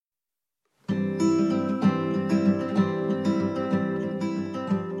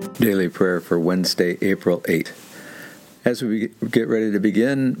Daily prayer for Wednesday, April 8. As we get ready to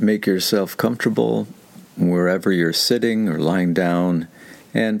begin, make yourself comfortable wherever you're sitting or lying down,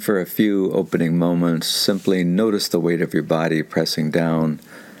 and for a few opening moments, simply notice the weight of your body pressing down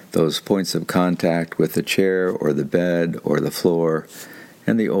those points of contact with the chair or the bed or the floor,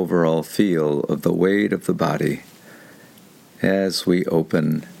 and the overall feel of the weight of the body as we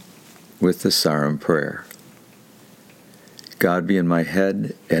open with the Sarum prayer. God be in my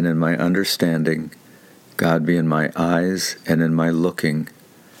head and in my understanding. God be in my eyes and in my looking.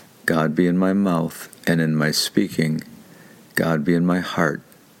 God be in my mouth and in my speaking. God be in my heart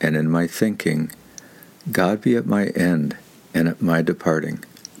and in my thinking. God be at my end and at my departing.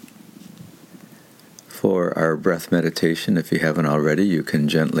 For our breath meditation, if you haven't already, you can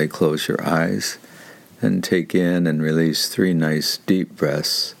gently close your eyes and take in and release 3 nice deep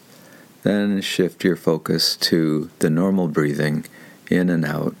breaths. Then shift your focus to the normal breathing in and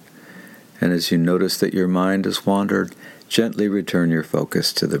out. And as you notice that your mind has wandered, gently return your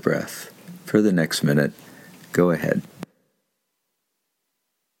focus to the breath. For the next minute, go ahead.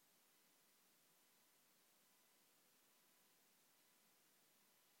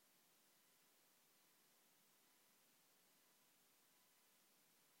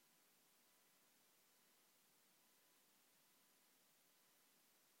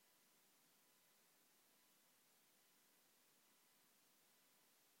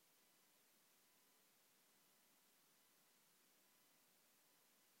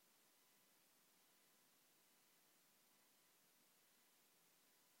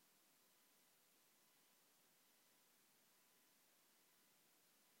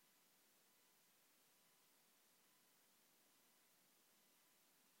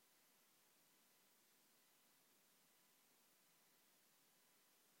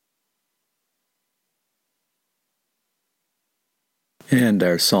 And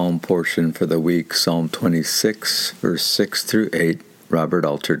our psalm portion for the week, Psalm 26, verse 6 through 8, Robert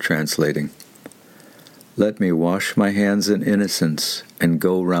Alter translating. Let me wash my hands in innocence and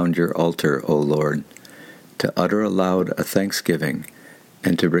go round your altar, O Lord, to utter aloud a thanksgiving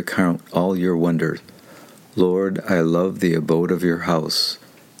and to recount all your wonders. Lord, I love the abode of your house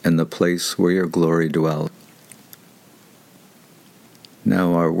and the place where your glory dwells.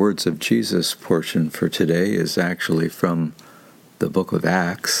 Now our Words of Jesus portion for today is actually from the book of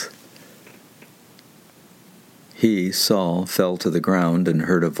Acts. He, Saul, fell to the ground and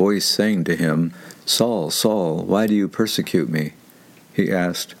heard a voice saying to him, Saul, Saul, why do you persecute me? He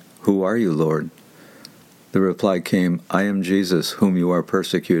asked, Who are you, Lord? The reply came, I am Jesus, whom you are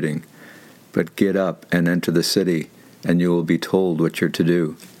persecuting. But get up and enter the city, and you will be told what you're to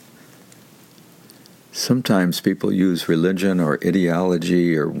do. Sometimes people use religion or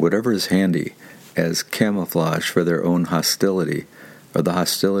ideology or whatever is handy as camouflage for their own hostility, or the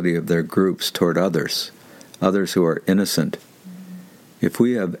hostility of their groups toward others who are innocent. If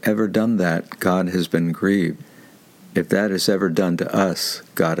we have ever done that, God has been grieved. If that is ever done to us,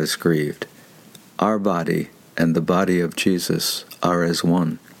 God is grieved. Our body and the body of Jesus are as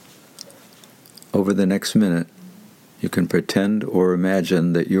one. Over the next minute, you can pretend or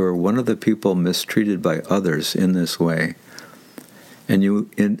imagine that you are one of the people mistreated by others in this way. And you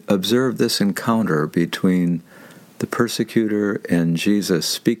observe this encounter between the persecutor and Jesus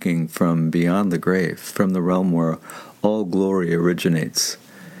speaking from beyond the grave, from the realm where all glory originates.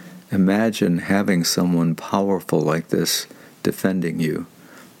 Imagine having someone powerful like this defending you.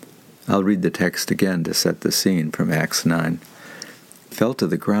 I'll read the text again to set the scene from Acts 9. Fell to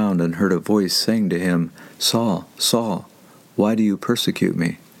the ground and heard a voice saying to him, Saul, Saul, why do you persecute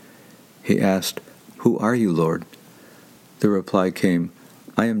me? He asked, Who are you, Lord? The reply came,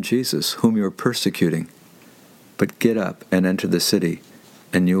 I am Jesus, whom you are persecuting. But get up and enter the city,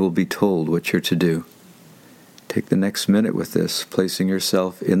 and you will be told what you're to do. Take the next minute with this, placing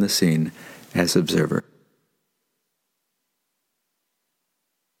yourself in the scene as observer.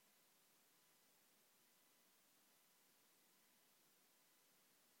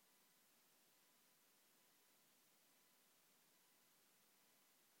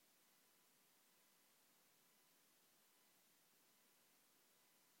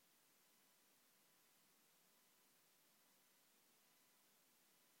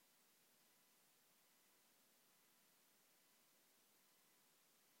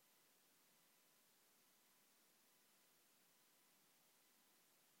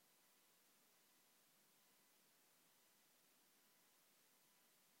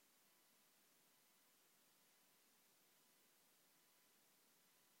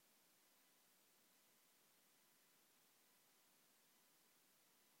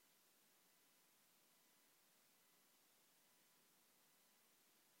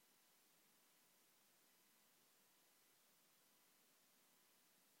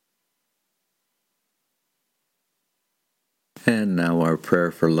 And now our prayer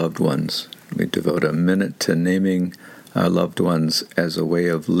for loved ones. We devote a minute to naming our loved ones as a way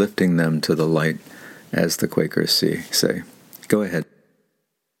of lifting them to the light, as the Quakers say. Go ahead.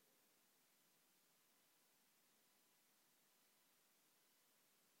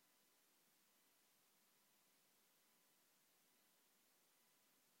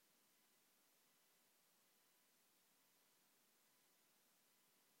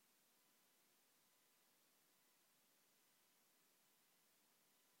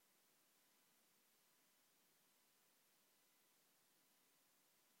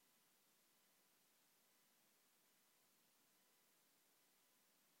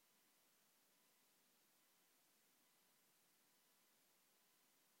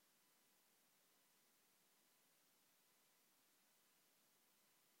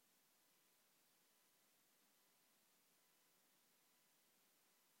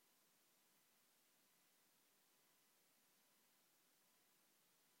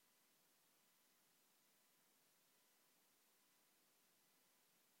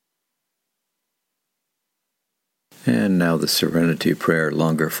 And now the Serenity Prayer,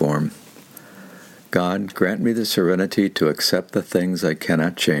 longer form. God, grant me the serenity to accept the things I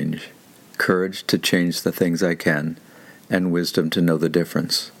cannot change, courage to change the things I can, and wisdom to know the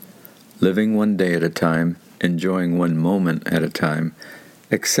difference. Living one day at a time, enjoying one moment at a time,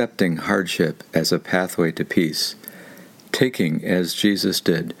 accepting hardship as a pathway to peace, taking, as Jesus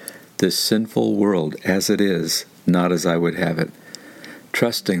did, this sinful world as it is, not as I would have it,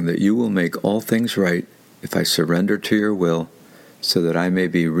 trusting that you will make all things right if I surrender to your will, so that I may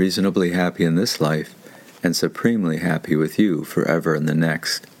be reasonably happy in this life and supremely happy with you forever in the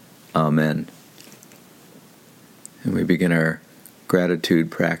next. Amen. And we begin our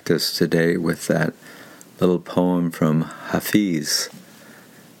gratitude practice today with that little poem from Hafiz.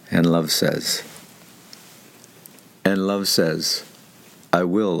 And love says, I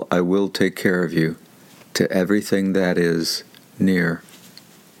will take care of you to everything that is near.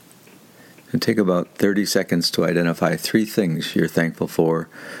 And take about 30 seconds to identify 3 things you're thankful for.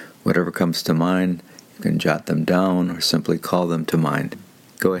 Whatever comes to mind, you can jot them down or simply call them to mind.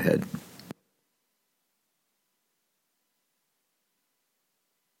 Go ahead.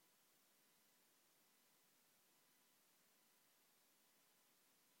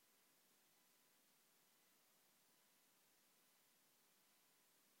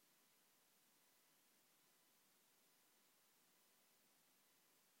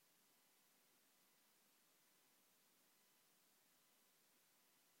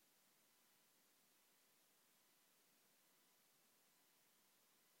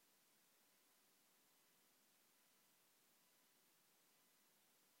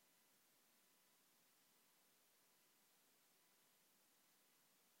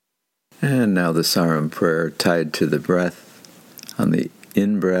 And now the Sarum prayer tied to the breath. On the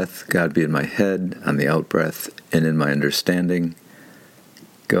in-breath, God be in my head. On the out-breath, and in my understanding.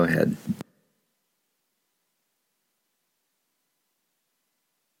 Go ahead.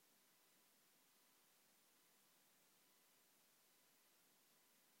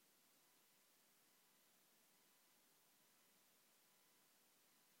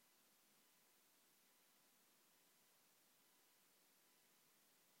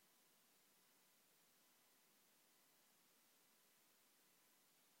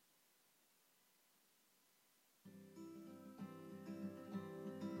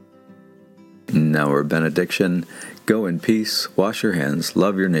 Now our benediction. Go in peace, wash your hands,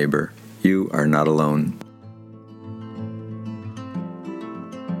 love your neighbor. You are not alone.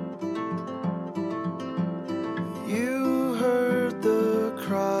 You heard the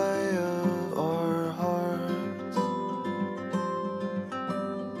cry of our hearts,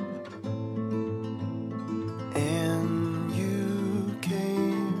 and you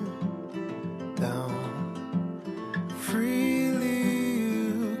came down freely.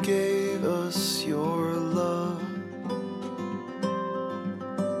 You gave us your love,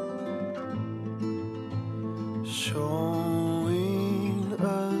 showing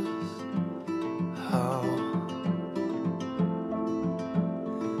us how.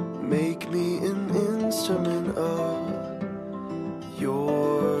 Make me an instrument of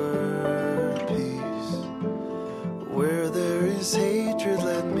your peace. Where there is hatred,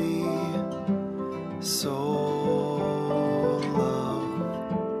 let me sow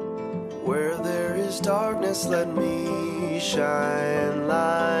love. Where there is darkness, let me shine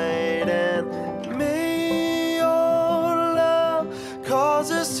light. And may your love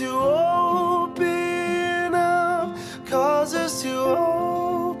cause us to